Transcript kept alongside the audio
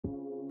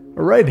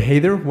Alright, hey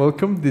there,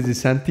 welcome, this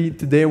is Santi.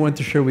 Today I want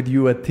to share with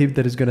you a tip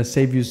that is going to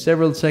save you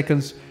several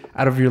seconds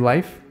out of your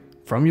life.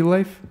 From your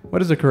life?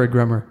 What is the correct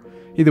grammar?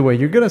 Either way,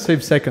 you're going to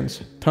save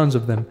seconds, tons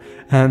of them.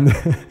 And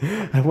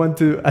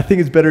I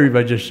think it's better if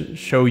I just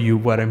show you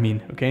what I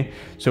mean, okay?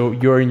 So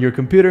you're in your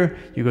computer,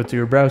 you go to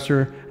your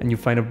browser, and you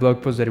find a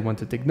blog post that you want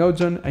to take notes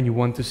on, and you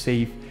want to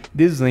save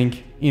this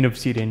link in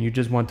Obsidian. You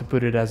just want to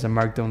put it as a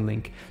Markdown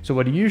link. So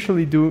what you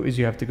usually do is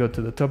you have to go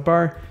to the top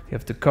bar, you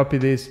have to copy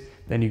this,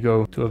 then you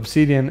go to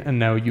Obsidian, and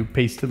now you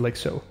paste it like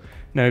so.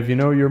 Now, if you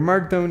know your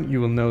Markdown,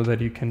 you will know that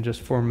you can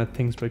just format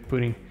things by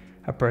putting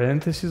a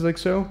parenthesis like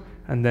so,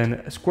 and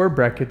then square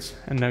brackets,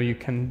 and now you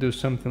can do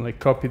something like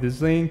copy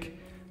this link,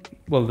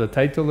 well, the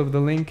title of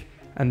the link,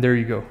 and there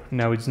you go.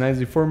 Now it's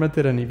nicely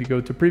formatted, and if you go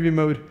to preview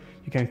mode,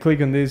 you can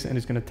click on this and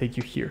it's gonna take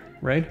you here,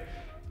 right?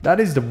 That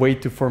is the way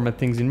to format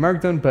things in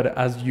Markdown, but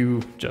as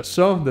you just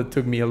saw, that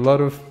took me a lot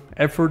of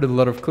effort, a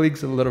lot of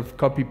clicks, a lot of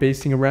copy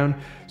pasting around.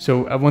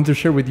 So I want to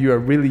share with you a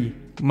really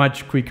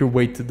much quicker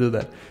way to do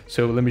that.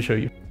 So let me show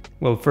you.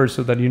 Well, first,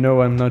 so that you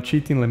know I'm not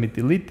cheating, let me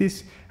delete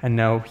this. And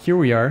now here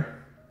we are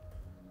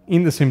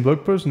in the same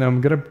blog post. Now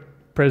I'm gonna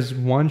press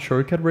one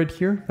shortcut right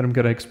here that I'm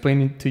gonna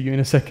explain it to you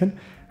in a second.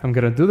 I'm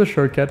gonna do the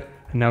shortcut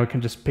and now I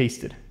can just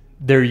paste it.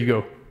 There you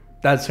go.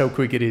 That's how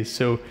quick it is.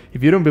 So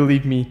if you don't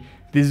believe me,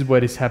 this is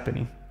what is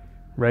happening,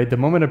 right? The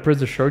moment I press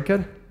the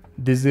shortcut,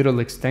 this little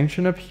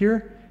extension up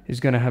here is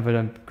gonna have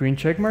a green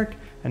check mark,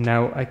 and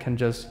now I can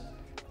just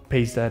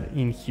paste that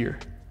in here.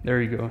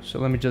 There you go. So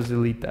let me just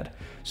delete that.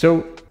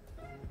 So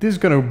this is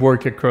gonna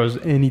work across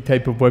any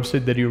type of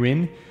website that you're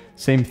in.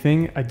 Same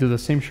thing, I do the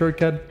same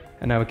shortcut,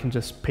 and now I can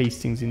just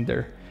paste things in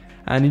there.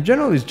 And in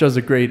general, it's just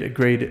a great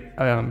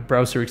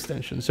browser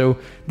extension. So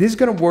this is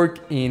gonna work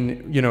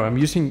in, I'm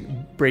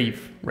using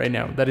Brave right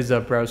now. That is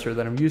a browser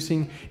that I'm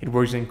using. It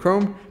works in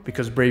Chrome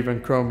because Brave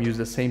and Chrome use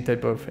the same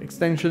type of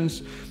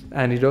extensions.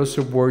 And it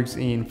also works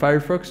in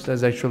Firefox.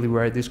 That's actually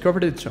where I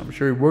discovered it, so I'm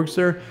sure it works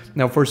there.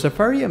 Now for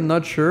Safari, I'm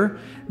not sure.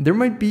 There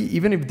might be,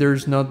 even if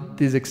there's not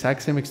this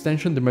exact same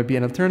extension, there might be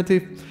an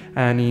alternative.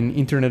 And in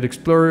Internet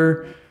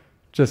Explorer,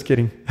 just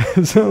kidding.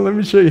 So let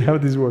me show you how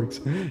this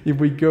works. If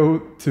we go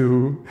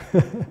to,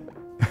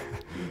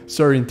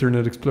 sorry,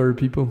 Internet Explorer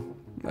people,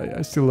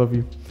 I still love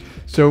you.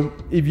 So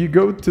if you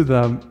go to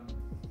the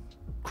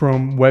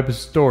Chrome Web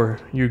Store,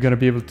 you're gonna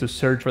be able to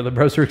search for the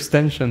browser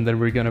extension that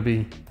we're gonna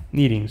be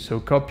needing. So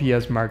copy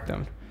as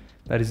Markdown,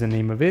 that is the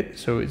name of it.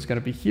 So it's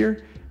gonna be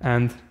here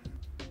and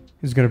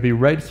it's gonna be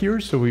right here.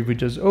 So if we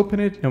just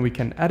open it, now we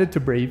can add it to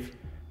Brave.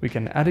 We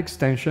can add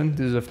extension.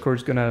 This is of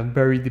course gonna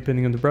vary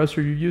depending on the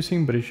browser you're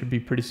using, but it should be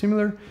pretty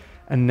similar.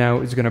 And now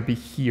it's gonna be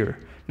here.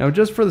 Now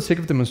just for the sake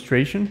of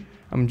demonstration,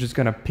 I'm just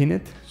gonna pin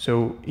it.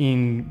 So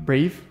in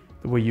Brave,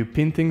 the way you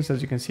pin things,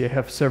 as you can see, I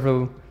have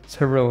several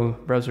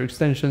browser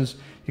extensions.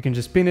 You can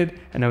just pin it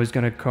and now it's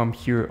gonna come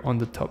here on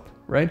the top,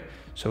 right?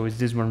 So it's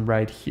this one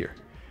right here.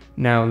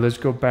 Now let's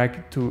go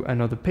back to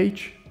another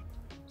page.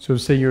 So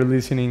say you're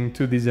listening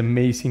to this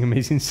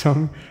amazing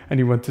song and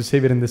you want to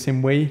save it in the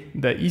same way.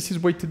 The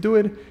easiest way to do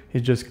it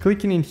is just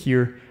clicking in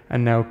here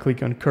and now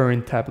click on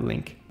current tab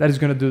link. That is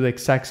gonna do the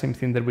exact same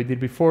thing that we did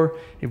before.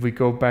 If we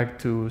go back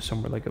to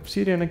somewhere like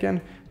Obsidian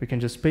again, we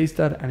can just paste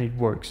that and it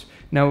works.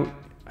 Now,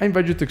 I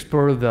invite you to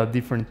explore the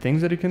different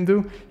things that you can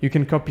do. You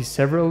can copy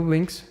several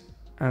links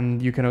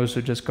and you can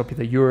also just copy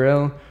the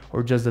URL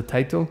or just the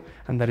title,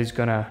 and that is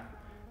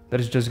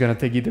just gonna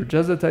take either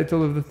just the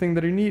title of the thing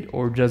that you need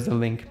or just the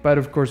link. But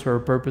of course, for our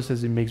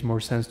purposes, it makes more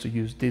sense to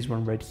use this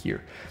one right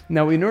here.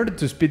 Now, in order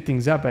to speed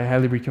things up, I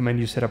highly recommend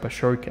you set up a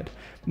shortcut.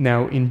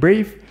 Now in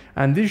Brave,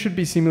 and this should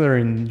be similar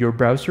in your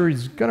browser,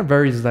 it's gonna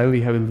vary slightly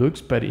how it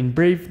looks, but in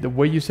Brave, the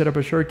way you set up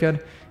a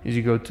shortcut is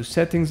you go to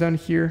settings down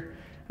here,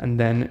 and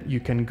then you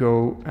can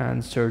go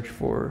and search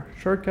for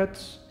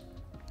shortcuts.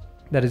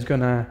 That is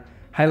gonna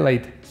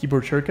highlight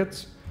keyboard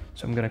shortcuts.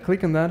 So I'm gonna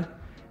click on that,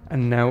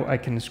 and now I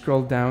can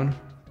scroll down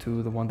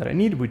to the one that I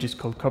need, which is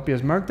called copy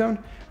as Markdown.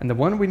 And the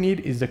one we need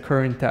is the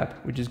current tab,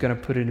 which is gonna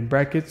put it in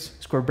brackets,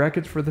 square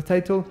brackets for the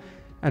title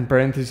and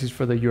parentheses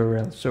for the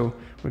URL. So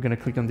we're gonna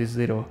click on this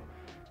little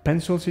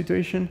pencil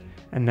situation.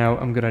 And now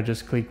I'm gonna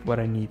just click what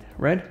I need,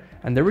 right?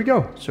 And there we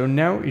go. So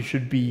now it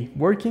should be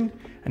working.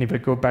 And if I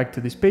go back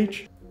to this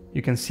page,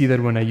 you can see that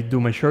when I do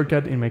my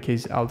shortcut, in my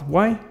case,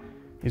 Alt-Y,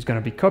 it's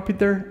gonna be copied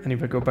there. And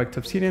if I go back to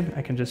Obsidian,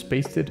 I can just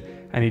paste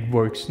it and it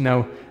works.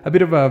 Now, a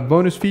bit of a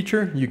bonus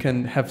feature, you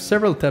can have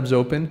several tabs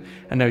open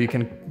and now you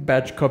can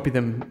batch copy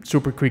them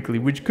super quickly,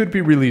 which could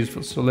be really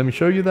useful. So let me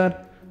show you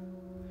that.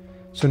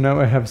 So now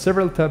I have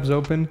several tabs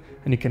open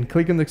and you can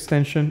click on the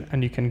extension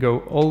and you can go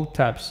all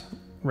tabs,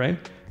 right?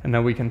 And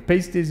now we can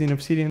paste this in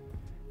Obsidian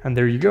and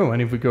there you go.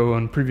 And if we go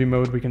on preview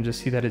mode, we can just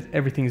see that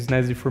everything is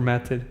nicely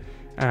formatted.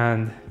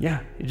 And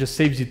yeah, it just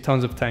saves you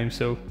tons of time.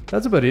 So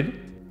that's about it.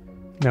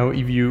 Now,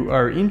 if you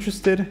are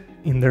interested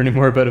in learning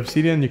more about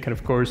Obsidian, you can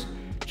of course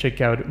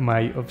check out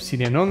my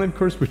Obsidian online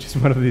course, which is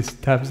one of these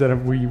tabs that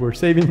we were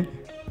saving.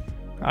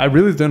 I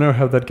really don't know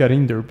how that got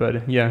in there,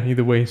 but yeah,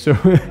 either way. So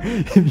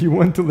if you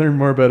want to learn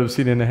more about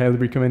Obsidian, I highly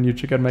recommend you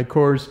check out my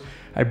course.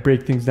 I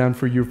break things down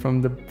for you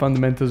from the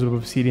fundamentals of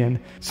Obsidian.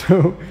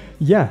 So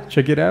yeah,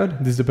 check it out.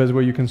 This is the best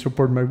way you can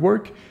support my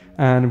work.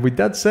 And with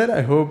that said,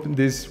 I hope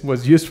this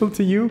was useful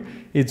to you.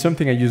 It's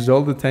something I use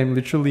all the time,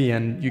 literally,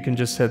 and you can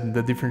just set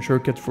the different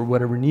shortcuts for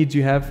whatever needs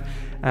you have.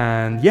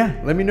 And yeah,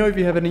 let me know if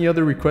you have any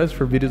other requests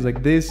for videos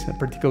like this,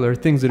 particular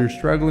things that you're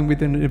struggling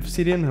with in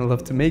Obsidian. I'd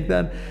love to make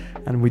that.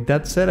 And with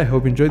that said, I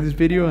hope you enjoyed this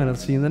video, and I'll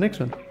see you in the next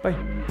one.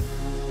 Bye.